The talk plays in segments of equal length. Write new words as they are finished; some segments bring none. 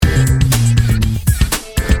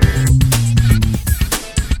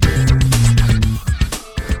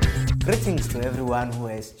everyone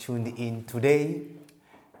who has tuned in today.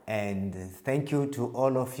 And thank you to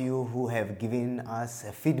all of you who have given us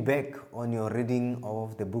feedback on your reading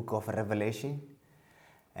of the book of Revelation.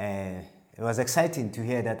 It was exciting to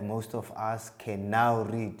hear that most of us can now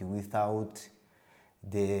read without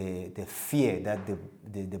the fear that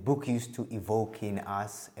the book used to evoke in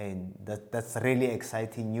us. And that's really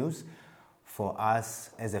exciting news for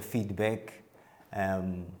us as a feedback.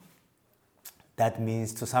 That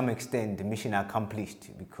means to some extent the mission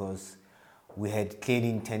accomplished, because we had clearly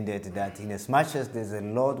intended that in as much as there's a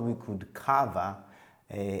lot we could cover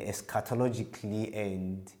eschatologically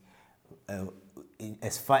and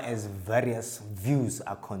as far as various views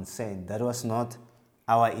are concerned, that was not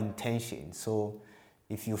our intention. So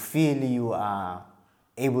if you feel you are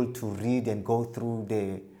able to read and go through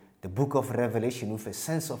the book of Revelation with a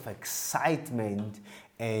sense of excitement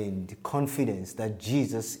and confidence that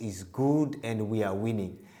Jesus is good and we are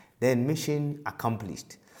winning, then mission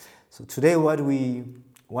accomplished. So today what we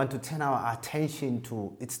want to turn our attention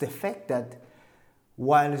to, it's the fact that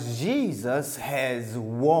while Jesus has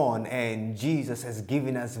won and Jesus has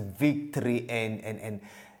given us victory and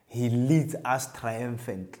he leads us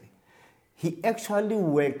triumphantly, he actually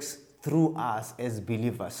works through us as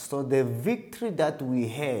believers. So the victory that we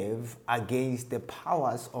have against the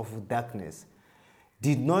powers of darkness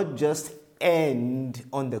did not just end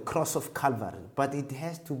on the cross of Calvary, but it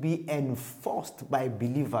has to be enforced by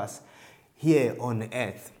believers here on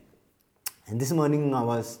earth. And this morning I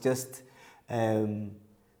was just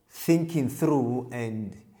thinking through,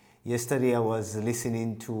 and yesterday I was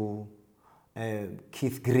listening to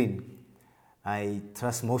Keith Green. I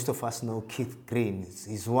trust most of us know Keith Green.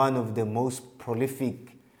 He's one of the most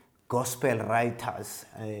prolific gospel writers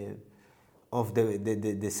of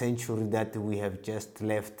the century that we have just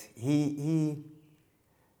left. He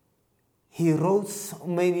wrote so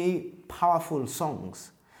many powerful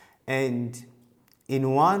songs, and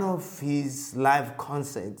in one of his live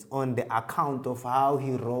concerts, on the account of how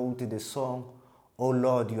he wrote the song, "Oh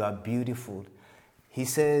Lord, You Are Beautiful," he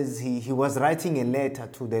says he was writing a letter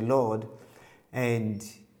to the Lord, and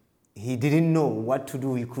he didn't know what to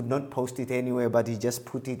do. He could not post it anywhere, but he just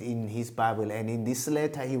put it in his Bible. And in this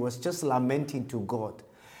letter, he was just lamenting to God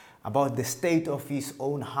about the state of his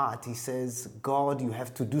own heart. He says, "God, you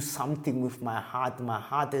have to do something with my heart. My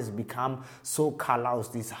heart has become so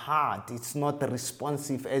calloused. It's hard. It's not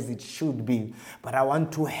responsive as it should be. But I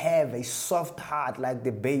want to have a soft heart like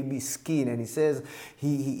the baby's skin." And he says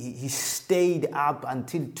he stayed up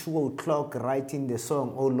until 2 o'clock writing the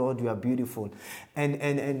song, "Oh Lord, You Are Beautiful." And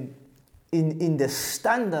in the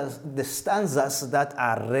stanzas that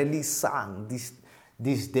are rarely sung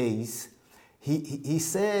these days, he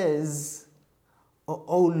says,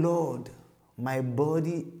 "Oh Lord, my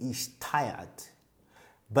body is tired,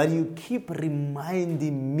 but you keep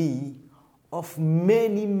reminding me of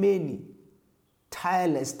many, many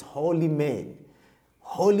tireless holy men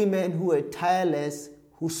who were tireless,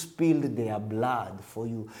 who spilled their blood for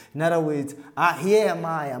you." In other words, here am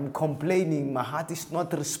I'm complaining, my heart is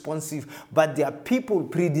not responsive, but there are people,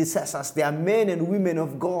 predecessors, there are men and women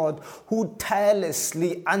of God who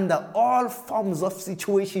tirelessly, under all forms of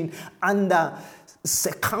situation, under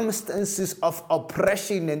circumstances of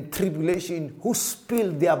oppression and tribulation, who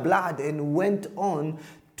spilled their blood and went on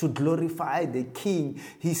to glorify the King.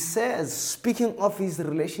 He says, speaking of his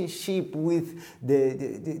relationship with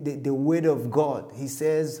the Word of God, he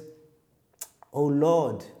says, "Oh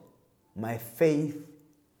Lord, my faith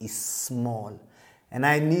is small, and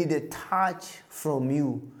I need a touch from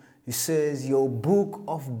you." He says, "Your book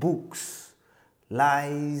of books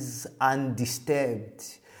lies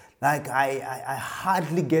undisturbed. Like I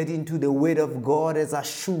hardly get into the Word of God as I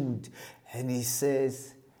should." And he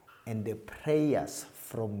says, "And the prayers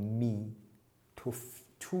from me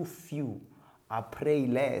too few. I pray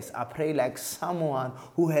less. I pray like someone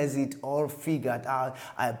who has it all figured out.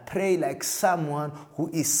 I pray like someone who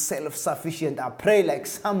is self-sufficient. I pray like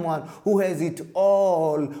someone who has it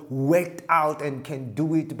all worked out and can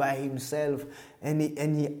do it by himself." And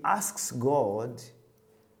he asks God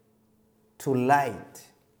to light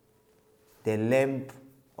the lamp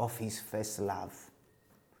of his first love,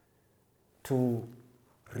 to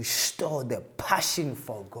restore the passion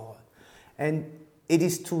for God. And it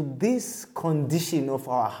is to this condition of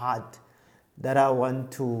our heart that I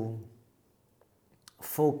want to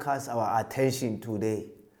focus our attention today.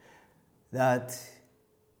 That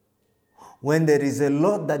when there is a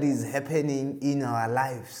lot that is happening in our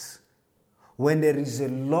lives, when there is a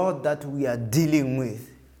lot that we are dealing with,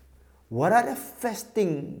 what are the first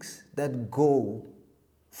things that go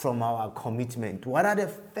from our commitment? What are the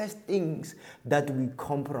first things that we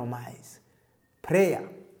compromise? Prayer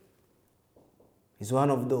is one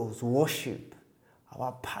of those. Worship,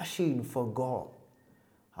 our passion for God.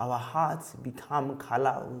 Our hearts become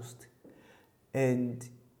caroused. And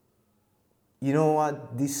you know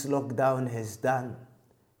what this lockdown has done?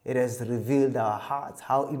 It has revealed our hearts,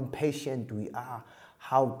 how impatient we are,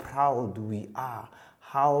 how proud we are,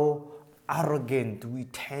 how arrogant we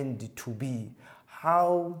tend to be,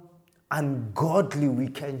 how ungodly we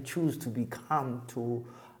can choose to become to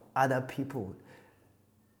other people.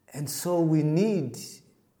 And so we need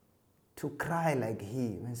to cry like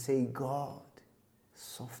him and say, God,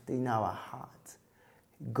 soften our hearts.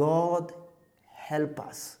 God, help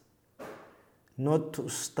us not to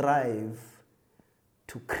strive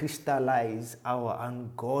to crystallize our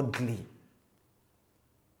ungodly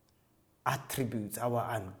attributes, our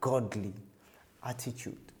ungodly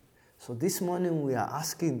attitude. So this morning we are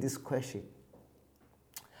asking this question: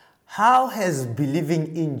 how has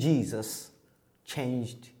believing in Jesus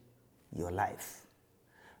changed your life?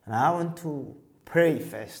 And I want to pray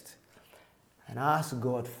first and ask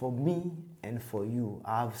God for me and for you.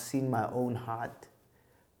 I've seen my own heart.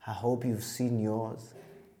 I hope you've seen yours.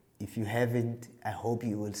 If you haven't, I hope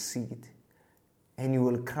you will see it. And you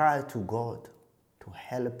will cry to God to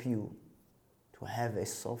help you to have a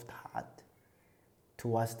soft heart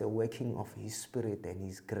towards the working of His Spirit and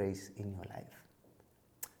His grace in your life.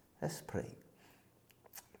 Let's pray.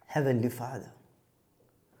 Heavenly Father,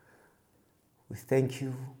 we thank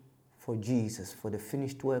you for Jesus, for the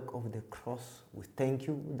finished work of the cross. We thank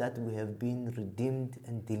you that we have been redeemed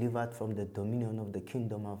and delivered from the dominion of the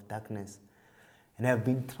kingdom of darkness and have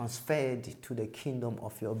been transferred to the kingdom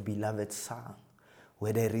of your beloved Son,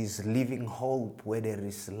 where there is living hope, where there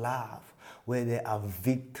is love, where there are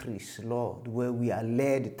victories, Lord, where we are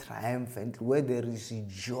led triumphant, where there is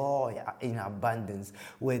joy in abundance,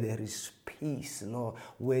 where there is peace, Lord,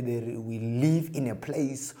 where we live in a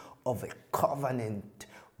place of a covenant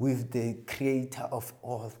with the Creator of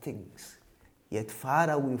all things. Yet,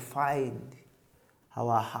 Father, we find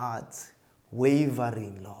our hearts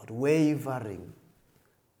wavering, Lord, wavering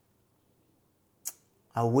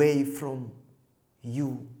away from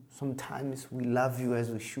you. Sometimes we love you as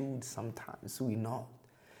we should, sometimes we not.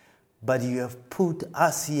 But you have put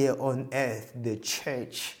us here on earth, the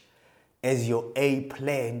church, as your A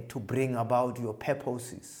plan to bring about your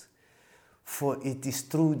purposes. For it is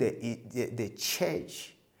through the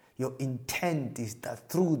church, your intent is that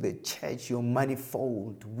through the church, your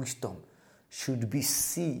manifold wisdom should be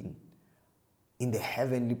seen in the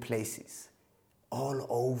heavenly places, all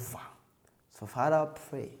over. So Father, I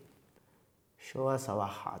pray, show us our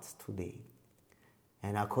hearts today.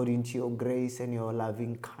 And according to your grace and your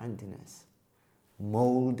loving kindness,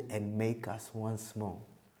 mold and make us once more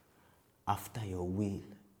after your will,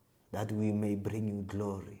 that we may bring you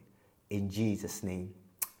glory. In Jesus' name,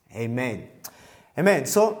 amen. Amen.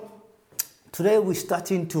 So today we're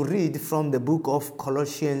starting to read from the book of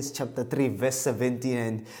Colossians chapter 3, verse 17.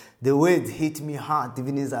 And the word hit me hard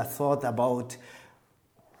even as I thought about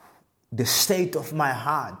the state of my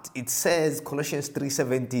heart. It says, Colossians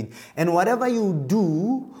 3:17, and whatever you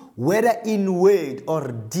do, whether in word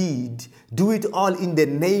or deed, do it all in the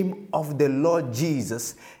name of the Lord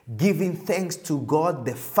Jesus, giving thanks to God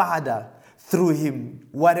the Father through Him.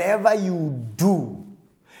 Whatever you do,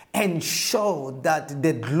 ensure that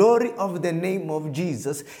the glory of the name of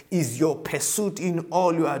Jesus is your pursuit in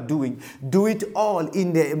all you are doing. Do it all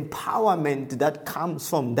in the empowerment that comes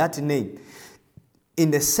from that name. In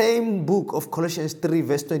the same book of Colossians 3,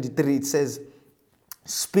 verse 23, it says,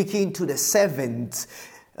 speaking to the servants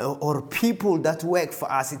or people that work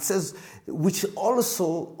for us, it says, which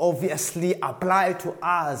also obviously apply to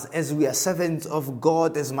us as we are servants of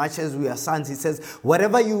God as much as we are sons. It says,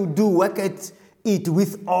 whatever you do, work at it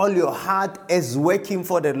with all your heart as working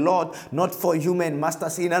for the Lord, not for human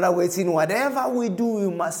masters. In other words, in whatever we do, we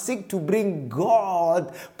must seek to bring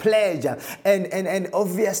God pleasure. And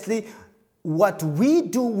obviously, what we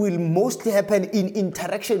do will mostly happen in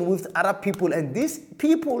interaction with other people. And these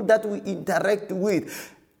people that we interact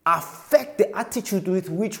with affect the attitude with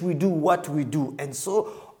which we do what we do. And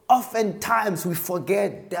so oftentimes we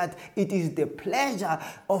forget that it is the pleasure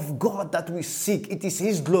of God that we seek. It is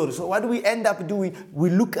His glory. So what we end up doing, we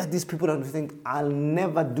look at these people and we think, I'll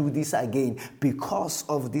never do this again because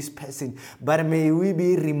of this person. But may we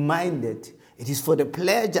be reminded, it is for the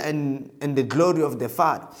pleasure and the glory of the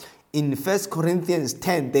Father. In 1 Corinthians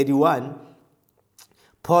 10:31,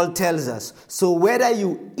 Paul tells us, so whether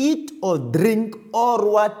you eat or drink or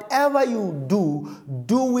whatever you do,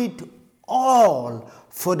 do it all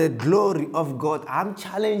for the glory of God. I'm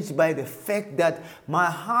challenged by the fact that my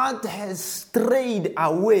heart has strayed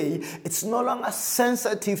away. It's no longer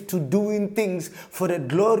sensitive to doing things for the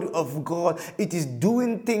glory of God. It is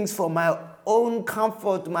doing things for my own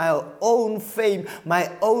comfort, my own fame,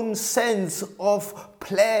 my own sense of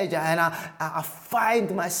pleasure. And I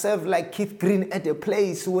find myself like Keith Green at a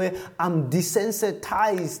place where I'm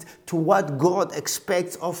desensitized to what God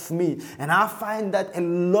expects of me. And I find that a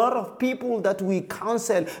lot of people that we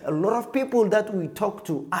counsel, a lot of people that we talk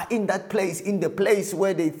to are in that place, in the place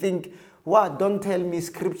where they think, what? Don't tell me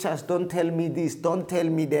scriptures, don't tell me this, don't tell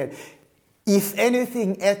me that. If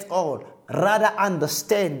anything at all, rather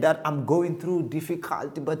understand that I'm going through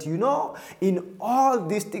difficulty. But in all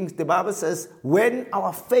these things, the Bible says, when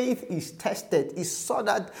our faith is tested, is so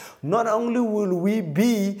that not only will we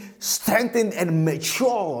be strengthened and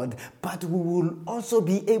matured, but we will also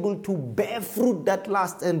be able to bear fruit that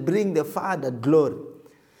lasts and bring the Father glory.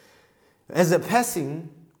 As a person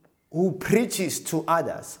who preaches to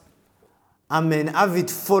others, I'm an avid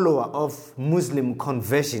follower of Muslim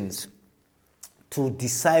conversions to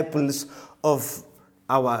disciples of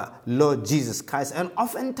our Lord Jesus Christ. And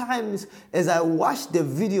oftentimes, as I watch the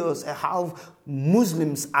videos of how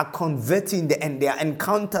Muslims are converting and their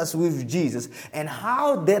encounters with Jesus, and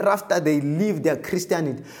how thereafter they live their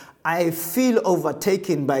Christianity, I feel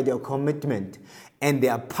overtaken by their commitment and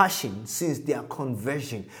their passion since their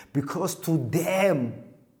conversion. Because to them,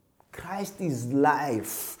 Christ is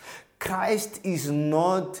life. Christ is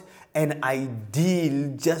not an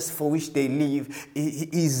ideal just for which they live.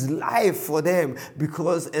 It is life for them,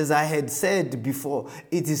 because as I had said before,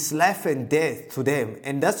 it is life and death to them.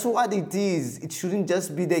 And that's what it is. It shouldn't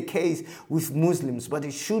just be the case with Muslims, but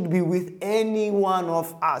it should be with any one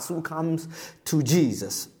of us who comes to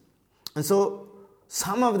Jesus. And so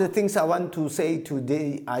some of the things I want to say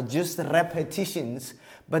today are just repetitions,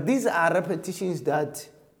 but these are repetitions that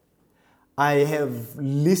I have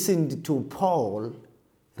listened to Paul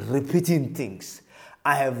repeating things.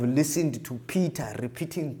 I have listened to Peter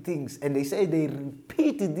repeating things, and they say they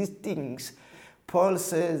repeat these things. Paul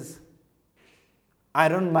says, I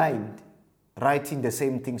don't mind writing the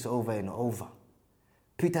same things over and over.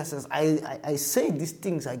 Peter says, I say these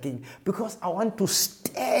things again because I want to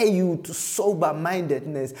stir you to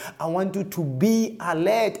sober-mindedness. I want you to be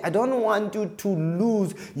alert. I don't want you to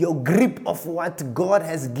lose your grip of what God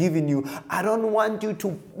has given you. I don't want you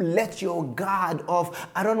to let your guard off.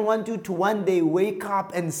 I don't want you to one day wake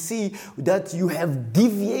up and see that you have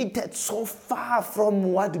deviated so far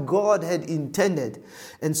from what God had intended.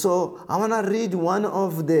 And so I want to read one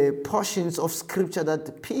of the portions of scripture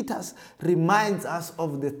that Peter reminds us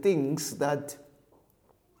of the things that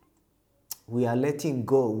we are letting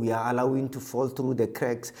go, we are allowing to fall through the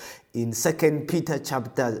cracks. In 2 Peter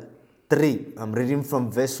chapter 3, I'm reading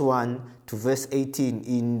from verse 1 to verse 18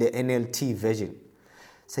 in the NLT version.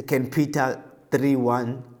 2 Peter 3,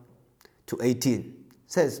 1 to 18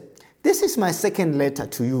 says, "This is my second letter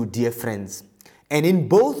to you, dear friends, and in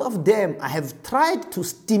both of them I have tried to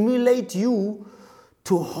stimulate you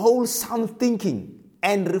to wholesome thinking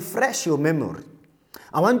and refresh your memory.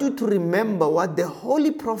 I want you to remember what the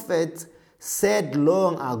holy prophets said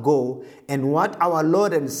long ago and what our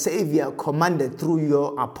Lord and Savior commanded through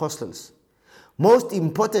your apostles. Most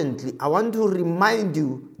importantly, I want to remind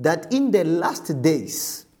you that in the last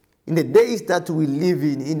days, in the days that we live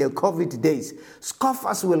in the COVID days,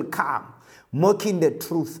 scoffers will come, mocking the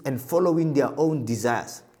truth and following their own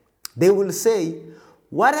desires. They will say,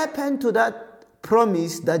 'What happened to that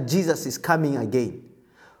promise that Jesus is coming again?'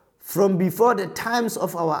 From before the times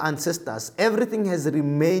of our ancestors, everything has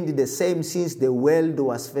remained the same since the world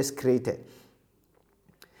was first created.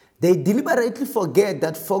 They deliberately forget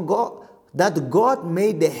that God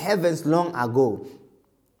made the heavens long ago,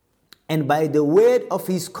 and by the word of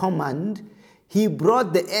his command, he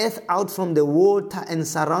brought the earth out from the water and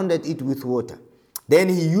surrounded it with water. Then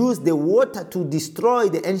he used the water to destroy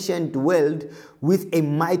the ancient world with a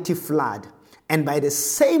mighty flood. And by the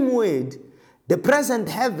same word, the present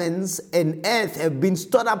heavens and earth have been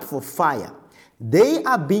stored up for fire. They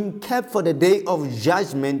are being kept for the day of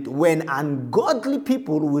judgment when ungodly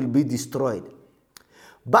people will be destroyed.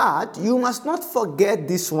 But you must not forget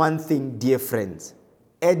this one thing, dear friends.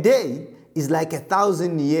 A day is like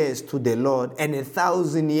 1,000 years to the Lord, and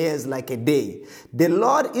 1,000 years like a day. The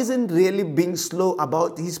Lord isn't really being slow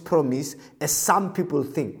about his promise as some people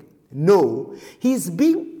think. No, he's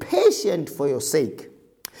being patient for your sake.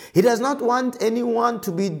 He does not want anyone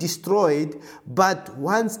to be destroyed, but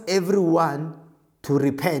wants everyone to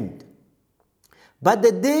repent. But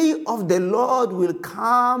the day of the Lord will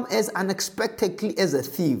come as unexpectedly as a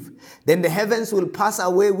thief. Then the heavens will pass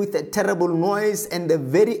away with a terrible noise, and the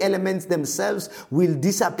very elements themselves will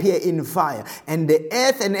disappear in fire. And the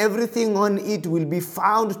earth and everything on it will be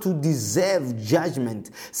found to deserve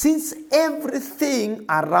judgment. Since everything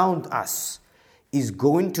around us is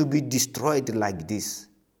going to be destroyed like this,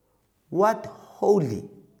 what holy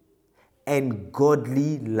and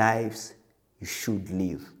godly lives you should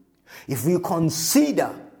live. If we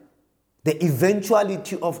consider the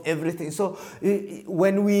eventuality of everything. So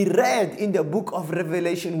when we read in the book of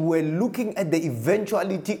Revelation, we're looking at the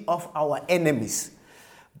eventuality of our enemies.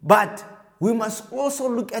 But we must also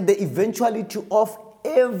look at the eventuality of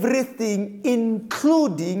everything,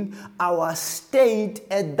 including our state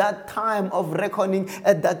at that time of reckoning,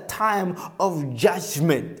 at that time of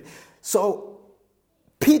judgment. So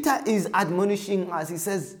Peter is admonishing us. He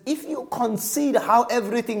says, if you consider how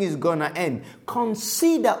everything is going to end,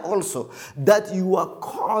 consider also that you are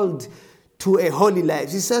called to a holy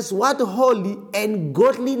life. He says, what holy and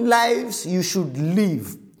godly lives you should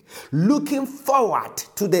live, looking forward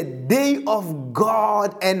to the day of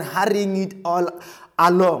God and hurrying it all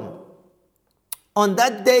along. On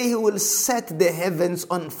that day, he will set the heavens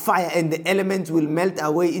on fire and the elements will melt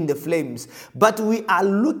away in the flames. But we are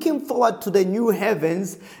looking forward to the new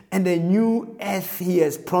heavens and the new earth he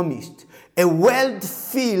has promised, a world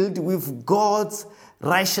filled with God's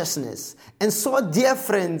righteousness. And so, dear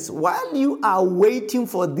friends, while you are waiting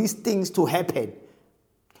for these things to happen,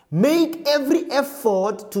 make every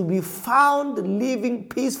effort to be found living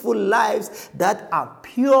peaceful lives that are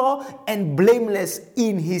pure and blameless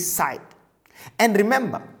in his sight. And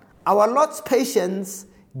remember, our Lord's patience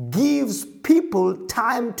gives people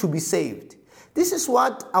time to be saved. This is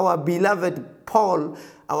what our beloved Paul,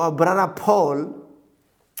 our brother Paul,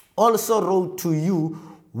 also wrote to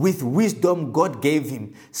you with wisdom God gave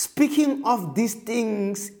him, speaking of these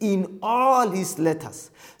things in all his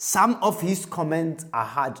letters. Some of his comments are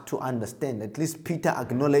hard to understand. At least Peter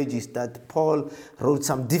acknowledges that Paul wrote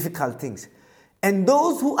some difficult things. And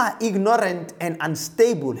those who are ignorant and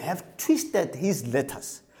unstable have twisted his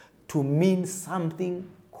letters to mean something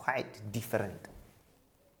quite different.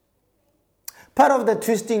 Part of the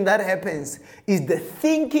twisting that happens is the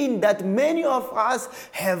thinking that many of us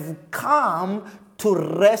have come to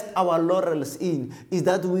rest our laurels in, is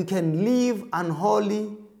that we can live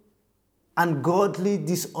unholy, ungodly,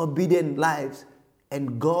 disobedient lives,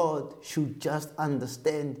 and God should just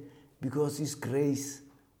understand because his grace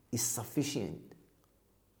is sufficient.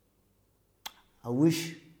 I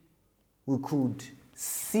wish we could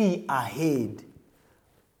see ahead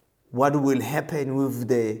what will happen with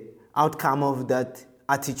the outcome of that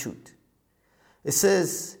attitude. It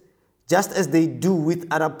says, just as they do with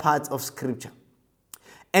other parts of Scripture.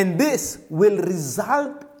 And this will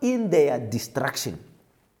result in their destruction.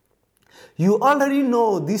 You already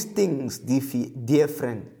know these things, dear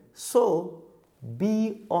friend. So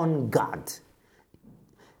be on guard.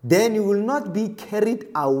 Then you will not be carried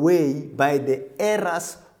away by the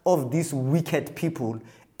errors of these wicked people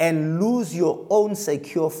and lose your own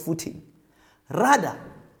secure footing. Rather,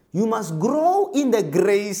 you must grow in the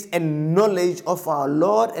grace and knowledge of our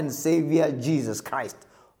Lord and Savior Jesus Christ.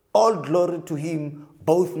 All glory to him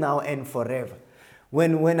both now and forever.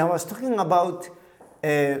 When I was talking about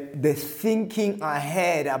the thinking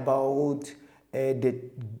ahead about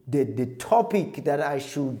the topic that I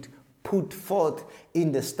should put forth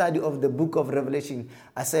in the study of the book of Revelation,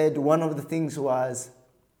 I said one of the things was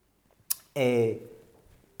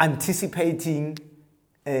anticipating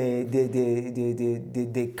the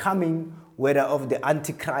coming, whether of the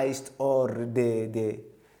Antichrist or the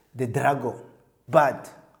dragon.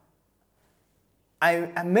 But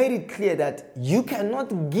I made it clear that you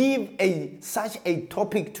cannot give such a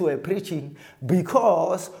topic to a preaching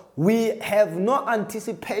because we have no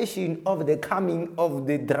anticipation of the coming of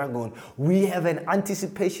the dragon. We have an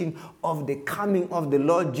anticipation of the coming of the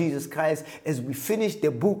Lord Jesus Christ. As we finished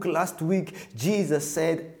the book last week, Jesus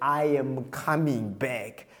said, I am coming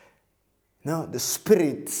back. No, the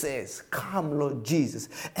Spirit says, come, Lord Jesus.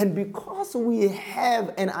 And because we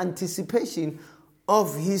have an anticipation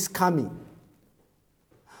of his coming,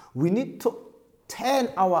 we need to turn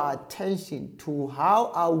our attention to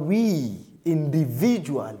how are we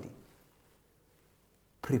individually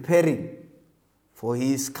preparing for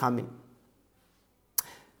his coming.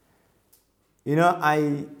 You know,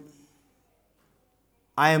 I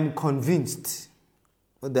am convinced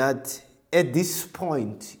that at this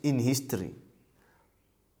point in history,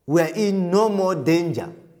 we are in no more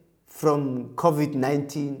danger from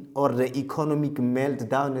COVID-19 or the economic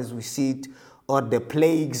meltdown as we see it, or the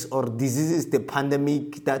plagues or diseases, the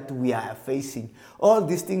pandemic that we are facing, all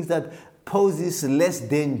these things that poses less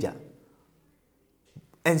danger.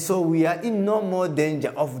 And so we are in no more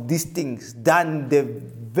danger of these things than the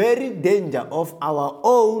very danger of our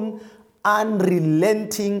own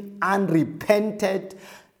unrelenting, unrepentant,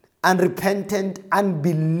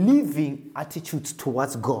 unbelieving attitudes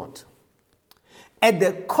towards God. At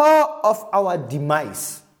the core of our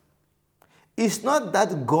demise is not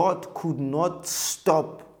that God could not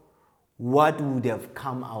stop what would have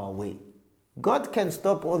come our way. God can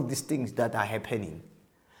stop all these things that are happening.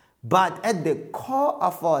 But at the core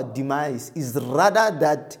of our demise is rather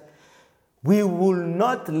that we will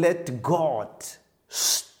not let God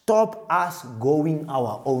stop us going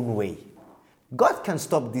our own way. God can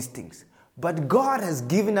stop these things, but God has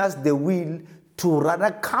given us the will to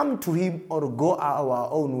rather come to Him or go our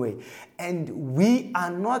own way. And we are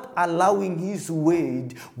not allowing His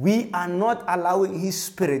word, we are not allowing His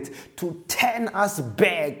Spirit to turn us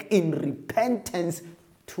back in repentance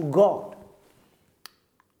to God.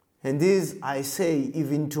 And this I say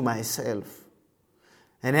even to myself.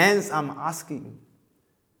 And hence I'm asking,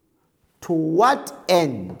 to what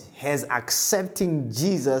end has accepting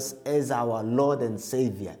Jesus as our Lord and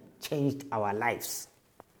Savior changed our lives?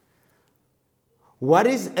 What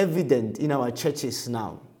is evident in our churches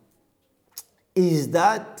now is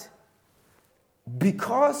that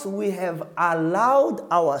because we have allowed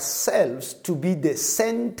ourselves to be the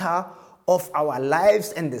center of our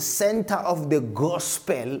lives and the center of the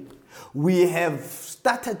gospel, we have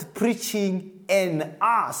started preaching a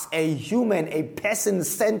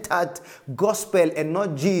person-centered gospel and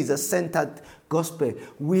not Jesus-centered gospel.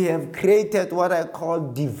 We have created what I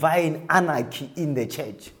call divine anarchy in the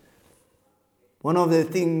church. One of the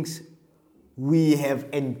things we have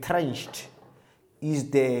entrenched is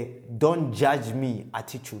the don't judge me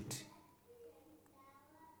attitude.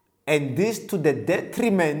 And this to the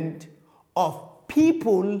detriment of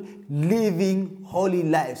people living holy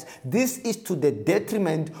lives. This is to the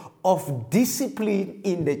detriment of discipline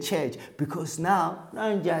in the church, because now,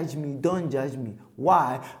 don't judge me.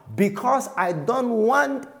 Why? Because I don't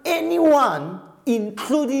want anyone,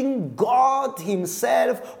 including God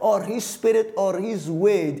Himself or His Spirit or His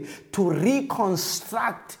Word, to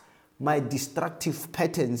reconstruct my destructive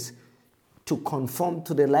patterns to conform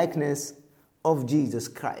to the likeness of Jesus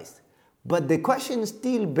Christ. But the question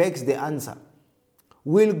still begs the answer.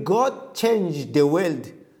 Will God change the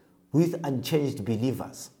world with unchanged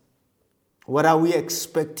believers? What are we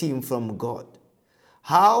expecting from God?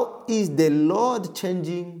 How is the Lord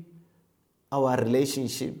changing our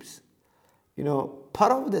relationships? You know,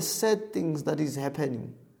 part of the sad things that is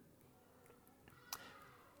happening,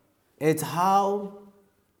 it's how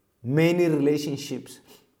many relationships,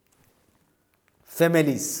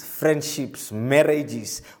 families, friendships,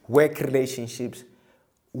 marriages, work relationships,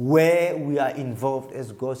 where we are involved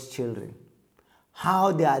as God's children,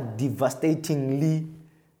 how they are devastatingly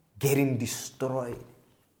getting destroyed.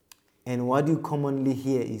 And what you commonly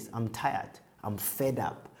hear is, I'm tired, I'm fed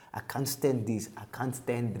up, I can't stand this, I can't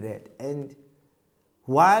stand that. And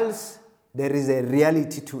whilst there is a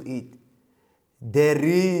reality to it, there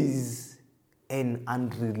is an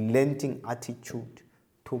unrelenting attitude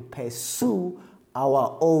to pursue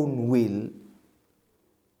our own will.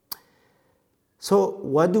 So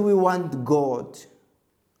what do we want God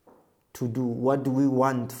to do? What do we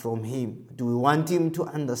want from Him? Do we want Him to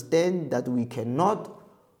understand that we cannot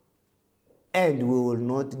and we will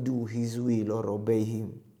not do His will or obey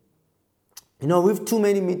Him? You know, with too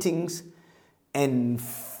many meetings and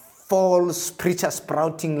false preachers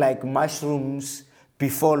sprouting like mushrooms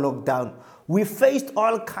before lockdown, we faced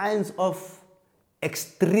all kinds of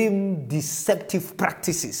extreme deceptive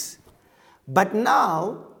practices. But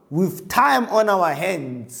now, with time on our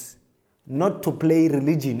hands, not to play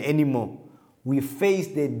religion anymore, we face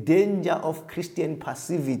the danger of Christian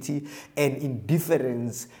passivity and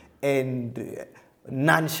indifference and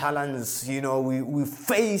nonchalance. You know, we're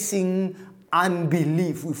facing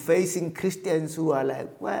unbelief. We're facing Christians who are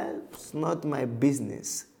like, well, it's not my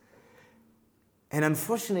business. And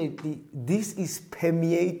unfortunately, this is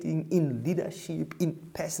permeating in leadership, in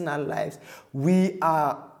personal lives. We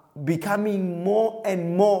are becoming more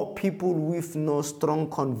and more people with no strong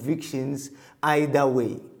convictions either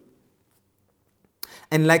way.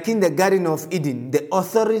 And like in the Garden of Eden, the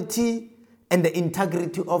authority and the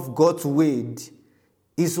integrity of God's word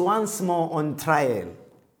is once more on trial.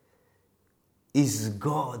 Is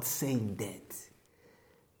God saying that?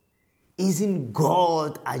 Isn't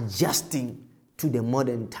God adjusting to the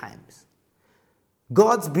modern times?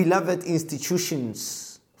 God's beloved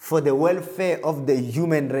institutions for the welfare of the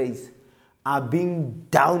human race are being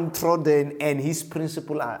downtrodden and his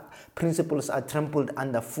principles are trampled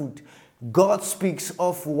underfoot. God speaks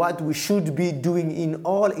of what we should be doing in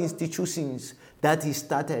all institutions that he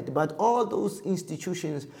started. But all those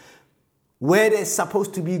institutions, where there's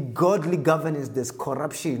supposed to be godly governance, there's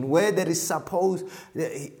corruption. Where there is supposed,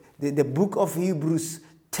 the book of Hebrews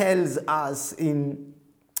tells us in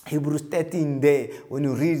Hebrews 13 there, when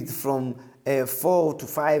you read from 4 to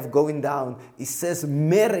 5 going down, it says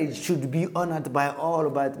marriage should be honored by all,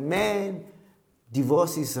 but man,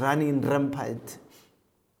 divorce is running rampant.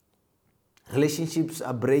 Relationships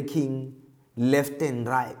are breaking left and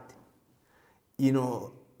right.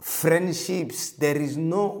 Friendships, there is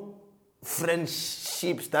no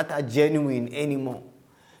friendships that are genuine anymore.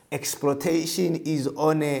 Exploitation is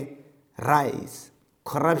on a rise.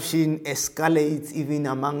 Corruption escalates even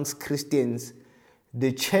amongst Christians.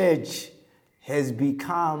 The church has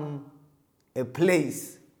become a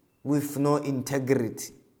place with no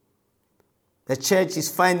integrity. The church is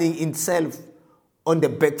finding itself on the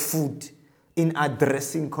back foot in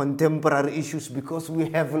addressing contemporary issues because we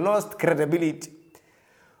have lost credibility.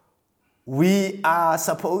 We are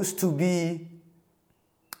supposed to be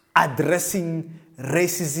addressing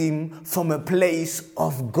racism from a place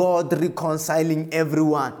of God reconciling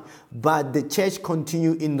everyone. But the church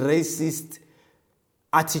continues in racist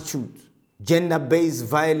attitudes. Gender-based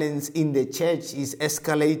violence in the church is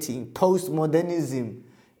escalating. Postmodernism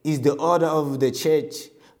is the order of the church.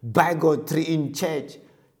 Bigotry in church.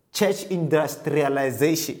 Church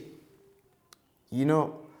industrialization.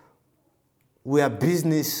 We are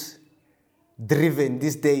business driven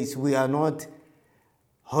these days. We are not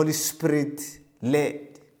Holy Spirit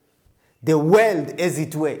led. The world, as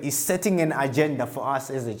it were, is setting an agenda for us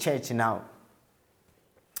as a church now.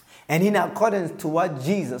 And in accordance to what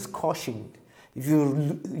Jesus cautioned, if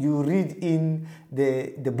you read in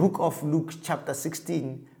the book of Luke chapter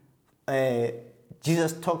 16,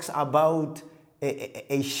 Jesus talks about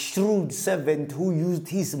a shrewd servant who used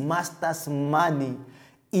his master's money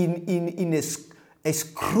in a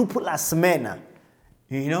scrupulous manner,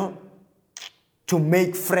 to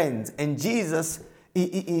make friends. And Jesus,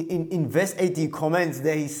 in verse 8, he comments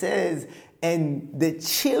there, he says, and the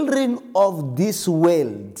children of this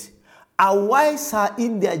world are wiser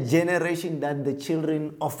in their generation than the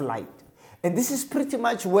children of light. And this is pretty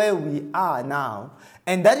much where we are now.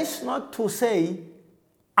 And that is not to say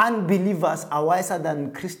unbelievers are wiser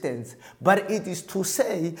than Christians, but it is to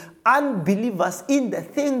say unbelievers in the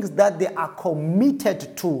things that they are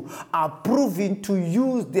committed to are proving to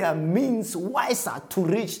use their means wiser to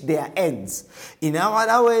reach their ends. In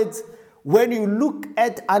other words, when you look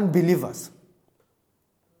at unbelievers,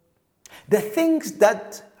 the things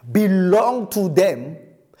that belong to them,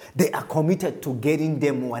 they are committed to getting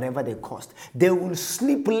them whatever they cost. They will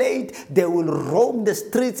sleep late. They will roam the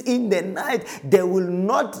streets in the night. They will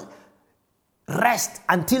not rest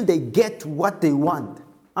until they get what they want.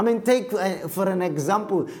 Take for an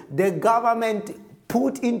example, the government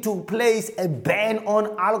put into place a ban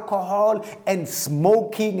on alcohol and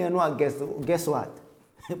smoking, and what? Guess what?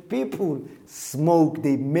 People smoke.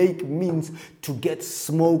 They make means to get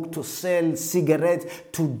smoke, to sell cigarettes,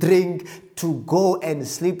 to drink, to go and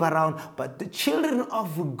sleep around. But the children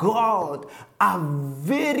of God are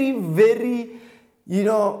very, very,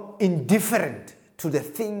 indifferent to the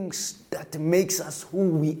things that makes us who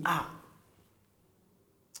we are.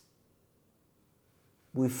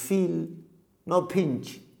 We feel no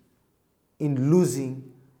pinch in losing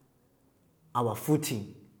our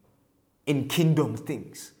footing in kingdom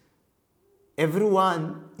things.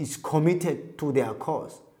 Everyone is committed to their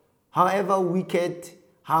cause. However wicked,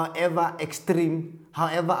 however extreme,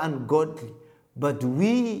 however ungodly. But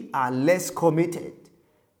we are less committed,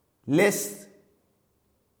 less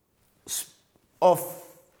of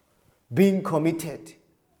being committed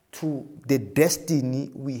to the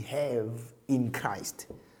destiny we have in Christ.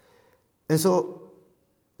 And so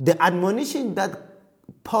the admonition that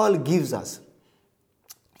Paul gives us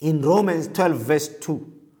in Romans 12 verse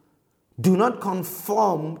 2, do not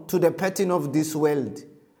conform to the pattern of this world,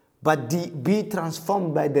 but be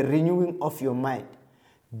transformed by the renewing of your mind.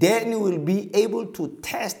 Then you will be able to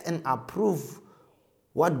test and approve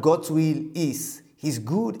what God's will is, his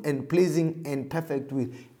good and pleasing and perfect will.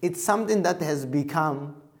 It's something that has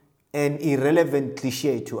become an irrelevant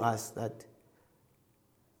cliche to us, that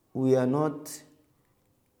we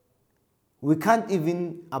can't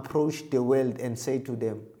even approach the world and say to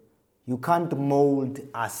them, you can't mold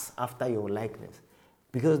us after your likeness,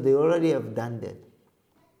 because they already have done that.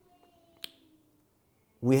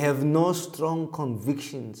 We have no strong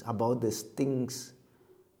convictions about the things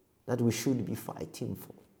that we should be fighting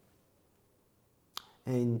for.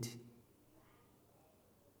 And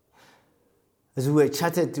as we were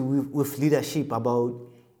chatted with leadership about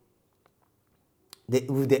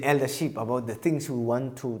with the eldership about the things we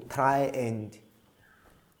want to try and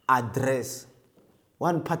address,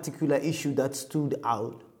 one particular issue that stood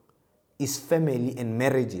out is family and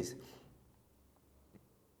marriages.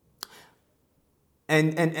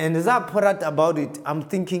 And as I put out about it, I'm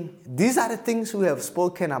thinking, these are the things we have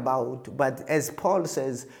spoken about, but as Paul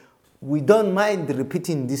says, we don't mind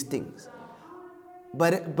repeating these things.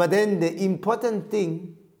 But then the important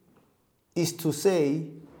thing is to say,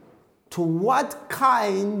 to what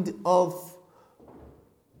kind of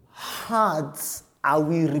hearts are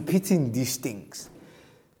we repeating these things?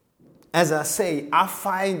 As I say, I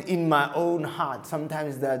find in my own heart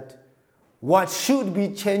sometimes that what should be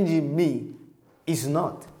changing me is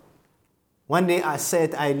not. One day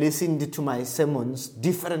I listened to my sermons,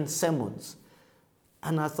 different sermons,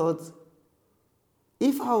 and I thought,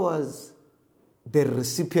 if I was the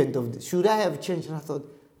recipient of this, should I have changed? And I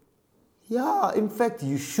thought, yeah, in fact,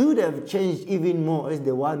 you should have changed even more as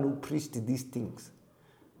the one who preached these things.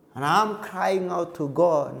 And I'm crying out to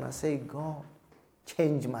God, and I say, God,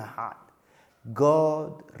 change my heart.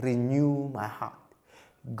 God, renew my heart.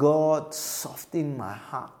 God, soften my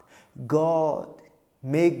heart. God,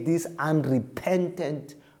 make this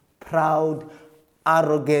unrepentant, proud,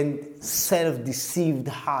 arrogant, self-deceived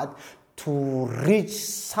heart to reach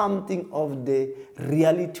something of the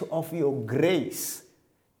reality of your grace,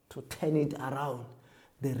 to turn it around.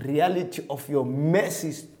 The reality of your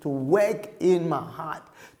mercies to work in my heart,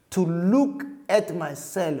 to look at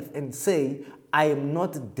myself and say, I am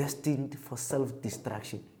not destined for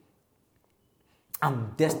self-destruction.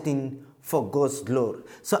 I'm destined for God's glory.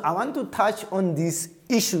 So I want to touch on these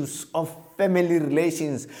issues of family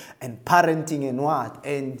relations and parenting and what.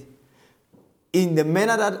 And in the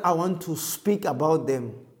manner that I want to speak about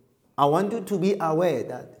them, I want you to be aware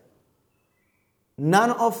that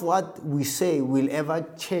none of what we say will ever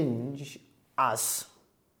change us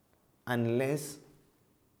unless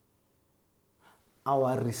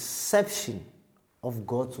our reception of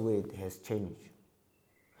God's word has changed.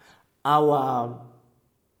 Our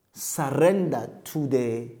surrender to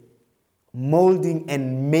the molding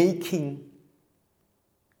and making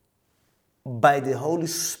by the Holy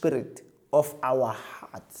Spirit of our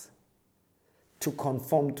hearts to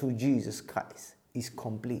conform to Jesus Christ is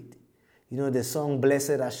complete. You know, the song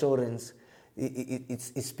Blessed Assurance, it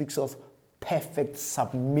speaks of perfect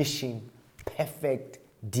submission, perfect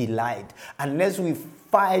delight. Unless we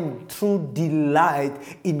find true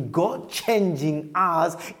delight in God changing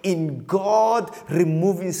us, in God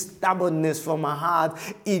removing stubbornness from our heart,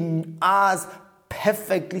 in us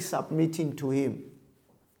perfectly submitting to Him,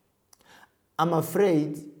 I'm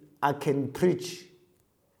afraid I can preach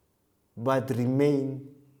but remain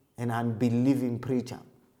an unbelieving preacher.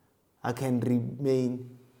 I can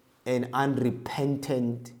remain an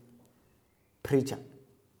unrepentant preacher.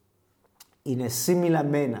 In a similar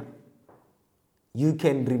manner, you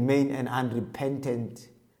can remain an unrepentant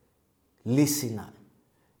listener,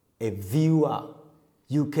 a viewer.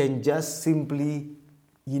 You can just simply,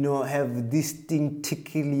 have this thing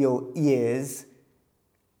tickle your ears,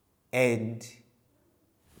 and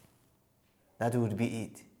that would be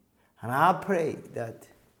it. And I pray that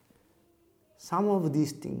some of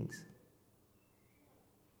these things,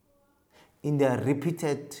 in their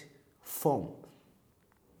repeated form,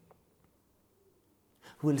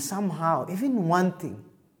 will somehow, even one thing,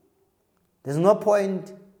 there's no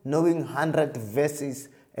point knowing 100 verses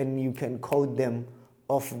and you can quote them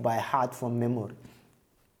off by heart from memory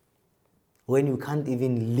when you can't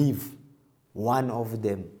even live one of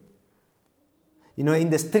them.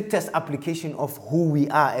 In the strictest application of who we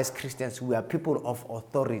are as Christians, we are people of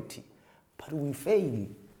authority. But we fail.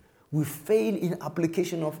 We fail in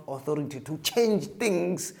application of authority to change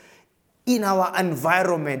things in our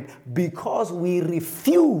environment because we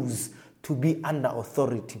refuse to be under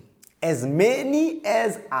authority. As many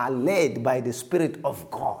as are led by the Spirit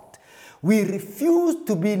of God, we refuse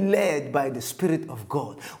to be led by the Spirit of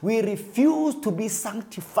God. We refuse to be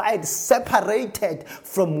sanctified, separated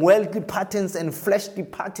from worldly patterns and fleshly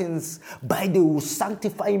patterns by the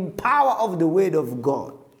sanctifying power of the Word of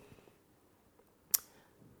God.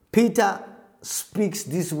 Peter speaks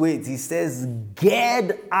these words. He says,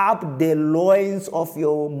 gird up the loins of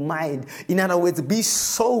your mind. In other words, be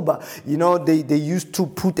sober. They used to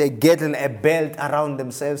put a girdle, a belt around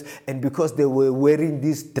themselves, and because they were wearing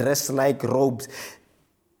these dress-like robes,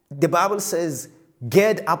 the Bible says,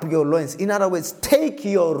 Gird up your loins. In other words, take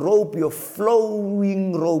your robe, your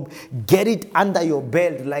flowing robe, get it under your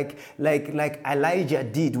belt like Elijah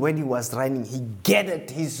did when he was running. He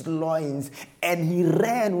gathered his loins and he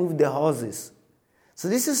ran with the horses. So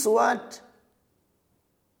this is what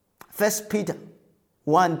 1 Peter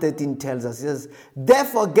 1:13 tells us. It says,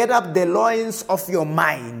 therefore get up the loins of your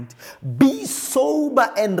mind, be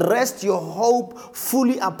sober and rest your hope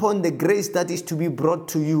fully upon the grace that is to be brought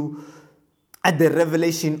to you at the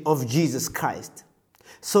revelation of Jesus Christ.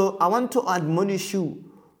 So I want to admonish you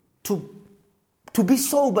to be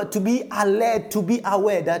sober, to be alert, to be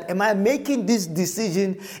aware that am I making this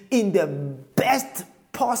decision in the best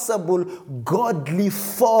possible godly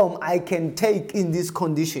form I can take in this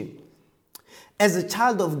condition. As a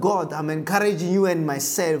child of God, I'm encouraging you and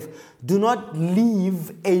myself, do not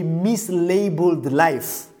live a mislabeled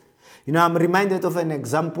life. You know, I'm reminded of an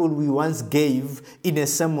example we once gave in a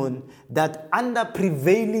sermon that under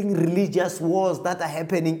prevailing religious wars that are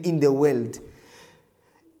happening in the world,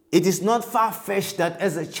 it is not far-fetched that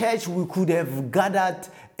as a church we could have gathered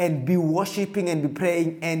and be worshiping and be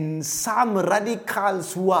praying, and some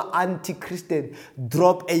radicals who are anti-Christian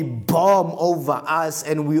drop a bomb over us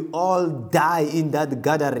and we all die in that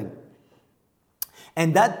gathering.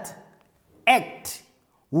 And that act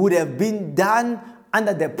would have been done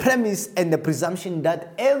under the premise and the presumption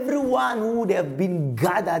that everyone who would have been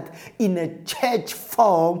gathered in a church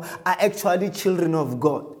form are actually children of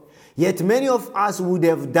God. Yet many of us would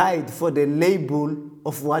have died for the label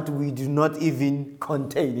of what we do not even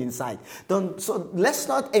contain inside. So let's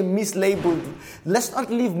not live mislabeled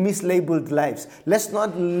lives. Let's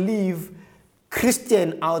not live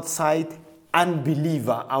Christian outside,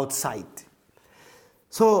 unbeliever outside.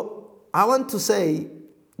 So I want to say,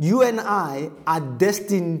 you and I are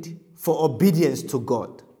destined for obedience to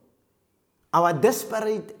God. Our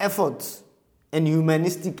desperate efforts and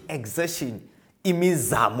humanistic exertion,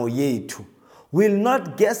 imizamo yetu, will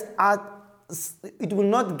not get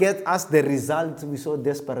us the result we so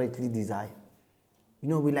desperately desire. You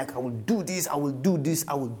know, we're like, I will do this, I will do this,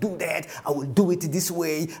 I will do that, I will do it this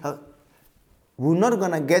way. We're not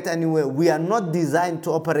going to get anywhere. We are not designed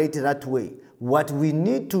to operate that way. What we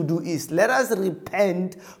need to do is let us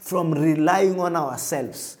repent from relying on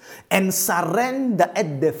ourselves and surrender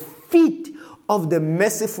at the feet of the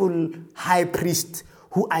merciful high priest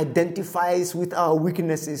who identifies with our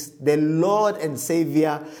weaknesses, the Lord and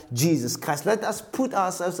Savior, Jesus Christ. Let us put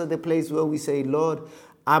ourselves at the place where we say, Lord,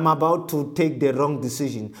 I'm about to take the wrong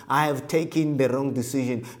decision. I have taken the wrong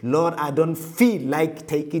decision. Lord, I don't feel like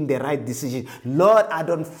taking the right decision. Lord, I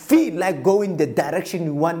don't feel like going the direction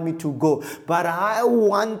you want me to go. But I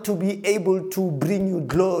want to be able to bring you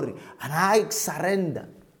glory. And I surrender.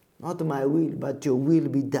 Not my will, but your will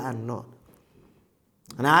be done, Lord.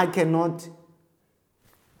 And I cannot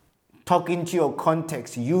talk into your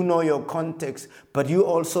context. You know your context, but you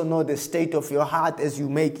also know the state of your heart as you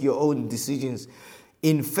make your own decisions.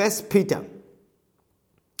 In 1 Peter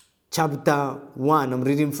chapter 1, I'm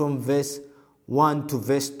reading from verse 1 to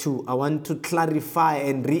verse 2. I want to clarify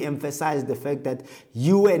and re-emphasize the fact that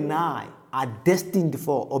you and I are destined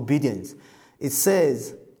for obedience. It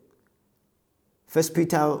says, 1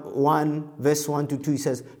 Peter 1, verse 1 to 2, it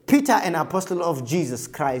says, Peter, an apostle of Jesus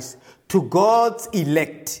Christ, to God's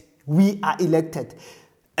elect, we are elected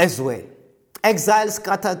as well. Exiles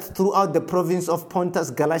scattered throughout the province of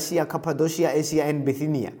Pontus, Galatia, Cappadocia, Asia, and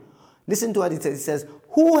Bithynia. Listen to what it says. It says,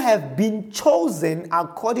 who have been chosen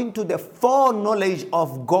according to the foreknowledge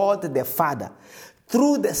of God the Father,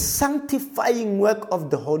 through the sanctifying work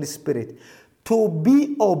of the Holy Spirit, to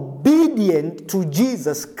be obedient to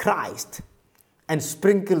Jesus Christ and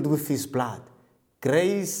sprinkled with his blood.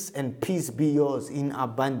 Grace and peace be yours in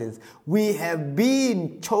abundance. We have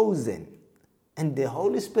been chosen. And the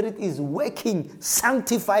Holy Spirit is working,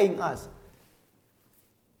 sanctifying us.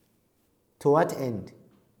 To what end?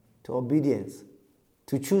 To obedience.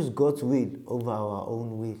 To choose God's will over our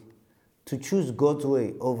own will. To choose God's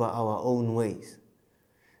way over our own ways.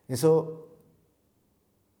 And so,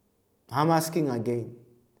 I'm asking again,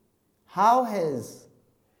 how has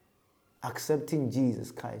accepting Jesus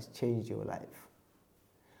Christ changed your life?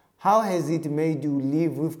 How has it made you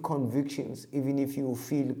live with convictions even if you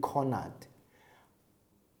feel cornered?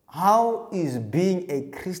 How is being a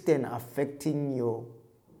Christian affecting your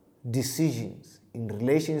decisions in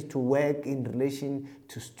relation to work, in relation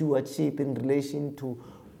to stewardship, in relation to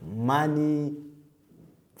money,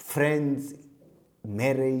 friends,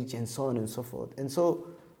 marriage, and so on and so forth? And so,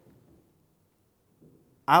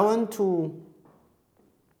 I want to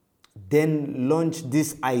then launch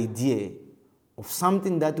this idea of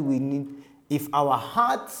something that we need. If our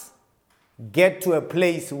hearts get to a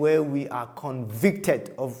place where we are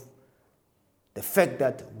convicted of the fact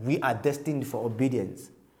that we are destined for obedience,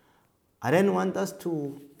 I then want us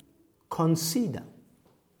to consider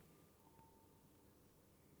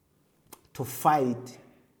to fight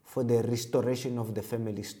for the restoration of the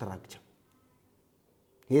family structure.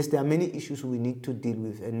 Yes, there are many issues we need to deal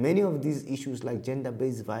with, and many of these issues, like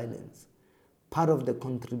gender-based violence, part of the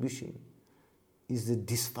contribution is the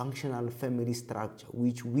dysfunctional family structure,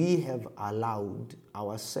 which we have allowed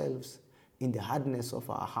ourselves in the hardness of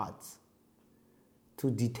our hearts to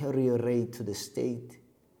deteriorate to the state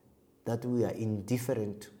that we are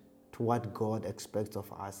indifferent to what God expects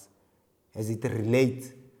of us as it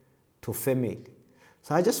relates to family.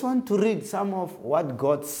 So I just want to read some of what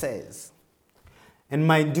God says. And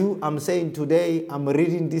mind you, I'm saying today, I'm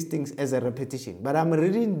reading these things as a repetition, but I'm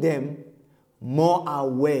reading them more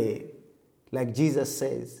aware, like Jesus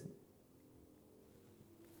says.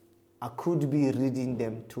 I could be reading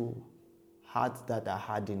them to hearts that are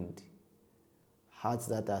hardened, hearts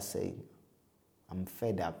that are saying, I'm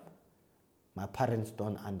fed up. My parents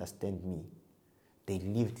don't understand me. They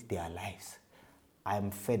lived their lives.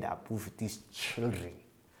 I'm fed up with these children.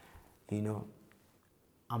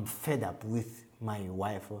 I'm fed up with my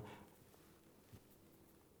wife.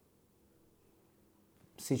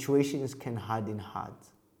 Situations can harden hearts,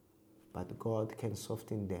 but God can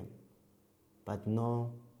soften them. But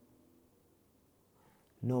no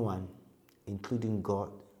one, including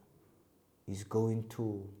God, is going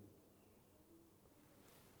to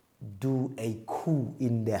do a coup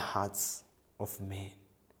in the hearts of men.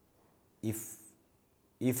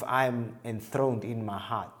 If I'm enthroned in my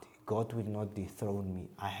heart, God will not dethrone me.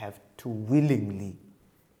 I have to willingly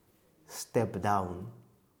step down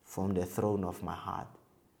from the throne of my heart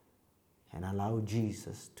and allow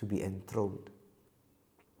Jesus to be enthroned.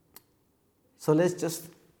 So let's just,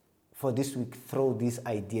 for this week, throw these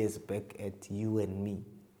ideas back at you and me.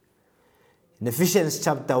 In Ephesians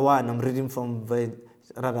chapter 1, I'm reading from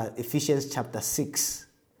Ephesians chapter 6.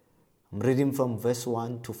 I'm reading from verse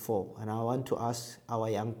 1 to 4. And I want to ask our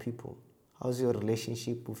young people, how's your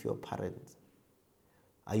relationship with your parents?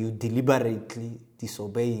 Are you deliberately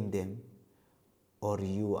disobeying them, or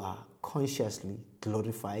you are consciously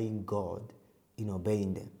glorifying God in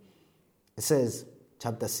obeying them? It says,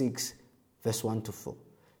 chapter 6, verse 1 to 4.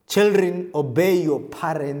 Children, obey your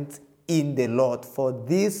parents in the Lord, for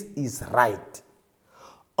this is right.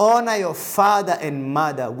 Honor your father and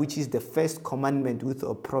mother, which is the first commandment with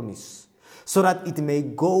a promise, so that it may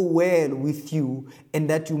go well with you and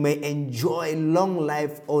that you may enjoy long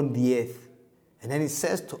life on the earth. And then it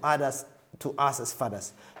says to us as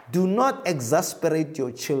fathers, do not exasperate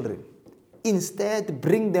your children. Instead,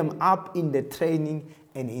 bring them up in the training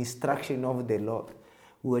and instruction of the Lord.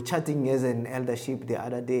 We were chatting as an eldership the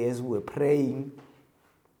other day as we were praying.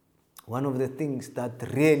 One of the things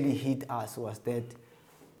that really hit us was that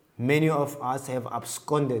many of us have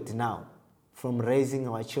absconded now from raising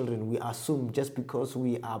our children. We assume just because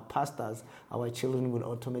we are pastors, our children will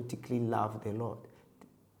automatically love the Lord.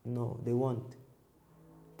 No, they won't.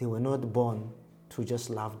 They were not born to just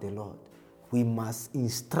love the Lord. We must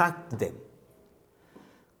instruct them.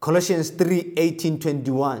 Colossians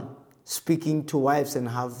 3:18-21, speaking to wives and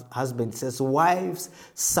husbands, says, wives,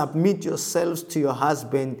 submit yourselves to your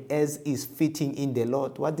husband as is fitting in the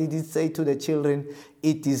Lord. What did it say to the children?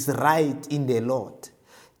 It is right in the Lord.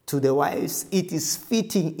 To the wives, it is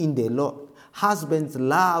fitting in the Lord. Husbands,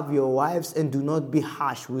 love your wives and do not be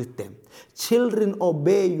harsh with them. Children,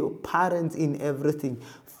 obey your parents in everything,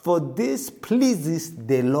 for this pleases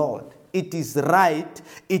the Lord. It is right,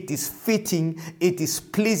 it is fitting, it is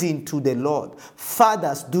pleasing to the Lord.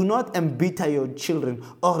 Fathers, do not embitter your children,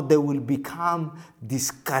 or they will become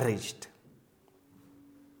discouraged.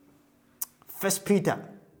 1 Peter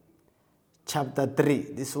chapter 3,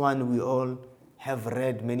 this one we all have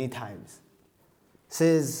read many times. It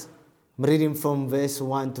says, I'm reading from verse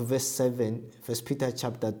 1 to verse 7, 1 Peter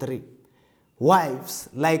chapter 3. Wives,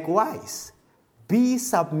 likewise, be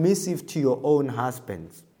submissive to your own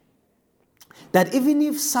husbands, that even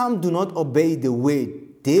if some do not obey the word,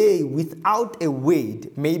 they without a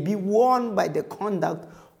word may be won by the conduct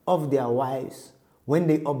of their wives, when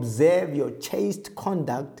they observe your chaste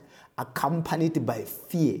conduct accompanied by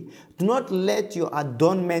fear. Do not let your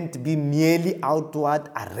adornment be merely outward,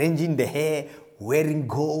 arranging the hair, wearing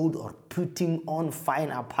gold, or putting on fine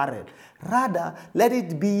apparel. Rather, let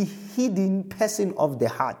it be hidden person of the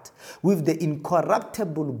heart, with the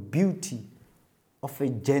incorruptible beauty of a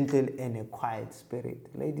gentle and a quiet spirit.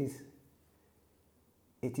 Ladies,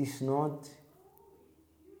 it is not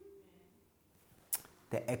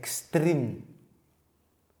the extreme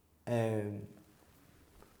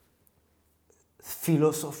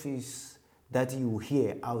philosophies that you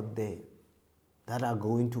hear out there that are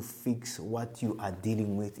going to fix what you are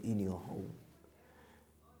dealing with in your home.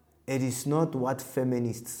 It is not what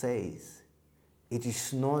feminist says. It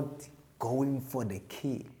is not going for the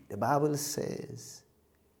key. The Bible says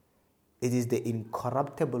it is the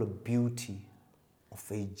incorruptible beauty of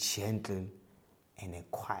a gentle and a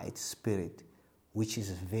quiet spirit, which is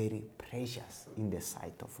very precious in the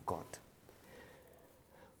sight of God.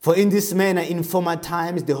 For in this manner, in former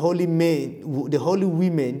times, the holy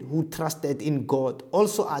women who trusted in God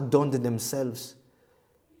also adorned themselves,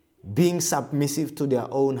 being submissive to their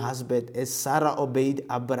own husband, as Sarah obeyed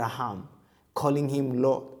Abraham, calling him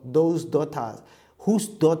Lord. Those daughters, whose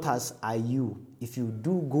daughters are you, if you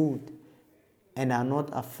do good and are not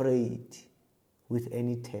afraid with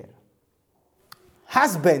any terror?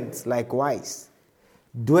 Husbands, likewise,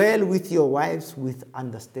 dwell with your wives with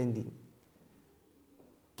understanding,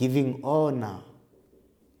 giving honor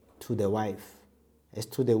to the wife as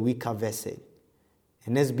to the weaker vessel,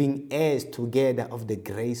 and as being heirs together of the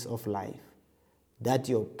grace of life, that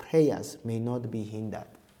your prayers may not be hindered.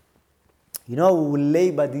 We will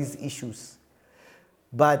labor these issues,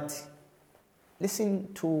 but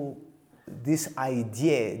listen to this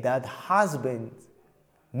idea that husbands,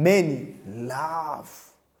 many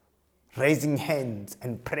love raising hands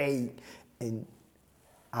and praying and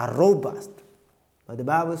are robust. But the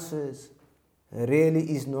Bible says there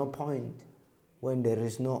really is no point when there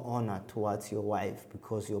is no honor towards your wife,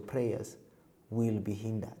 because your prayers will be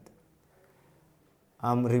hindered.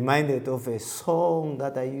 I'm reminded of a song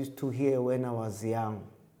that I used to hear when I was young.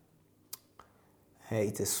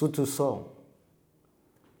 It's a Sotho song.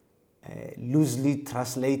 Loosely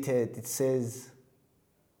translated, it says,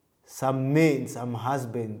 some men, some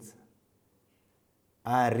husbands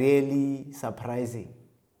are really surprising.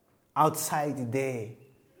 Outside there,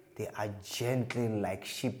 they are gentle like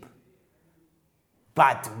sheep.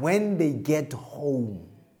 But when they get home,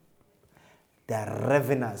 they are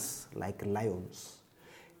ravenous like lions.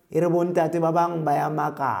 Ere bontate ba bang ba ya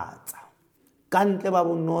makatsa. Kantle ba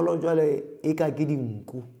bonolo jwale e ka ke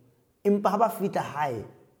dinku. Empa ha ba fita hae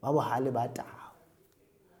ba bohale ba tao.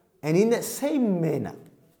 And in the same manner,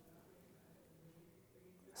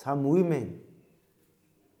 some women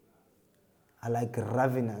are like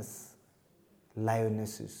ravenous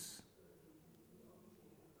lionesses.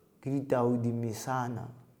 And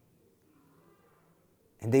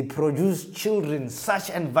they produce children.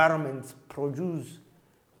 Such environments produce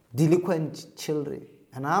delinquent children.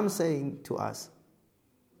 And I'm saying to us,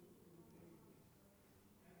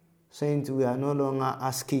 saints, we are no longer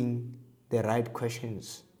asking the right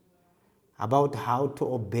questions about how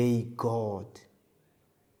to obey God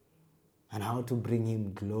and how to bring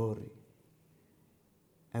Him glory.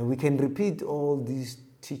 And we can repeat all these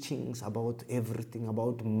teachings about everything,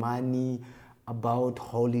 about money, about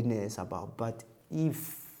holiness, but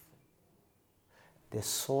if the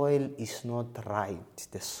soil is not right,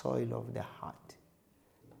 the soil of the heart,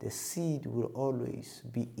 the seed will always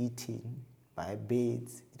be eaten by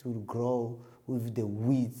birds. It will grow with the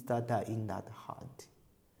weeds that are in that heart.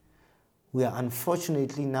 We are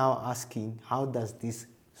unfortunately now asking, how does this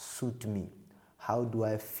suit me? How do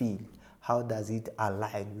I feel? How does it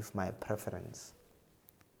align with my preference?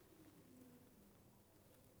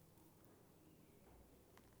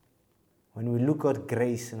 When we look at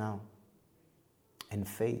grace now and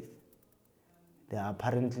faith, they are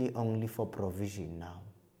apparently only for provision now,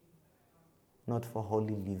 not for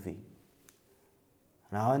holy living.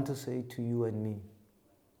 And I want to say to you and me,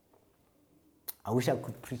 I wish I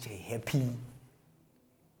could preach a happy,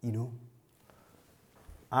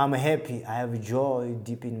 I'm happy, I have joy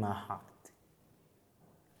deep in my heart.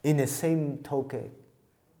 In the same token,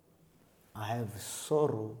 I have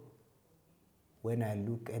sorrow when I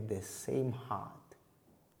look at the same heart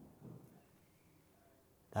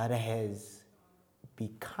that has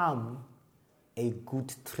become a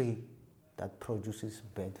good tree that produces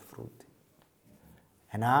bad fruit.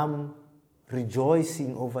 And I'm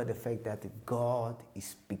rejoicing over the fact that God is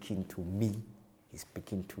speaking to me, He's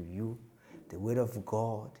speaking to you. The word of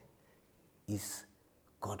God is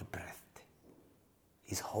God-breathed.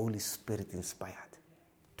 His Holy Spirit inspired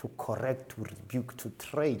to correct, to rebuke, to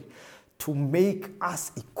train, to make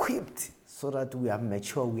us equipped so that we are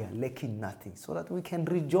mature, we are lacking nothing, so that we can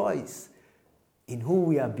rejoice in who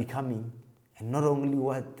we are becoming and not only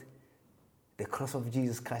what the cross of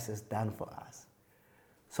Jesus Christ has done for us.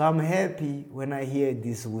 So I'm happy when I hear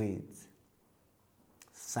these words.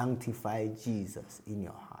 Sanctify Jesus in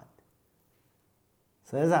your heart.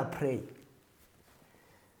 So as I pray,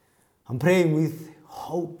 I'm praying with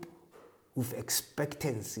hope with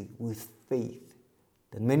expectancy, with faith,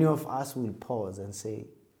 then many of us will pause and say,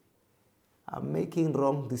 I'm making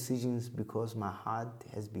wrong decisions because my heart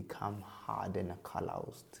has become hard and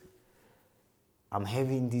calloused. I'm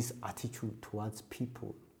having this attitude towards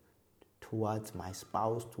people, towards my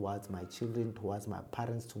spouse, towards my children, towards my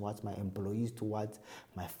parents, towards my employees, towards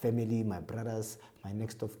my family, my brothers, my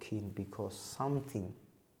next of kin, because something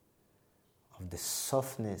of the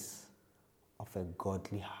softness of a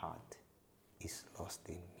godly heart is lost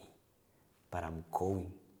in me. But I'm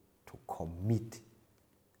going to commit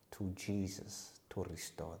to Jesus to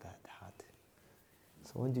restore that heart.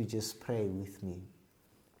 So won't you just pray with me?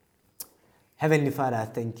 Heavenly Father, I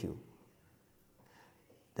thank you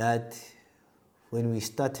that when we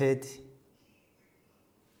started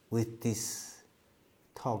with this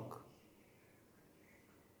talk,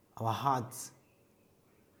 our hearts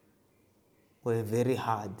were very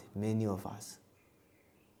hard, many of us.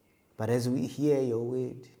 But as we hear your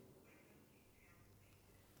word,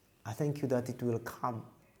 I thank you that it will come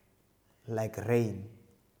like rain,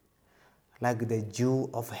 like the dew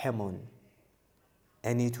of Hermon,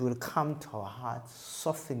 and it will come to our hearts,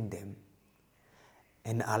 soften them,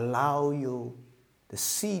 and allow you, the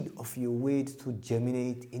seed of your word, to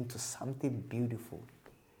germinate into something beautiful.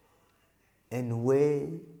 And where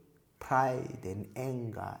pride and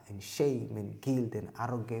anger and shame and guilt and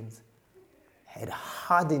arrogance had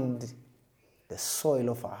hardened the soil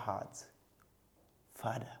of our hearts,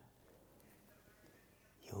 Father,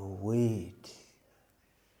 your word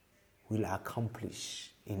will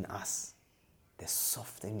accomplish in us the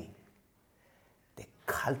softening, the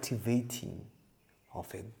cultivating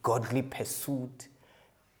of a godly pursuit,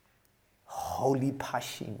 holy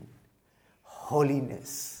passion,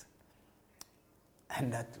 holiness.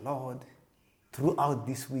 And that, Lord, throughout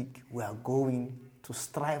this week, we are going to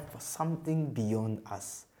strive for something beyond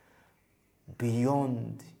us,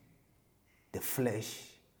 beyond the flesh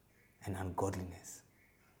and ungodliness.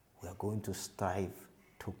 We are going to strive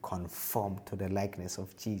to conform to the likeness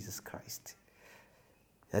of Jesus Christ.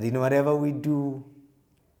 That in whatever we do,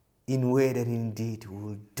 in word and in deed, we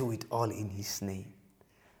will do it all in His name.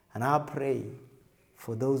 And I pray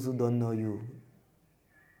for those who don't know you,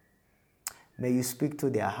 may you speak to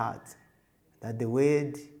their heart, that the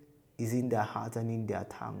word is in their heart and in their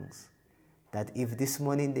tongues. That if this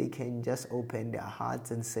morning they can just open their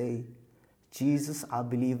hearts and say, Jesus, I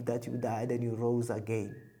believe that you died and you rose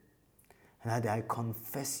again. And that I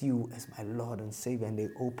confess you as my Lord and Savior, and they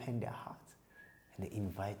open their hearts and they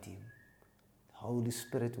invite Him. The Holy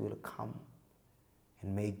Spirit will come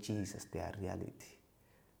and make Jesus their reality.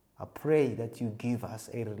 I pray that you give us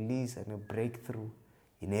a release and a breakthrough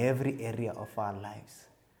in every area of our lives,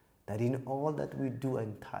 that in all that we do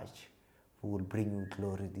and touch, we will bring you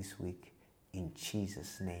glory this week. In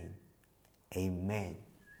Jesus' name, amen.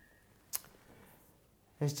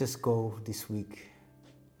 Let's just go this week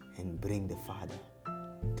and bring the Father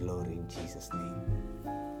glory in Jesus' name.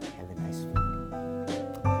 Have a nice week.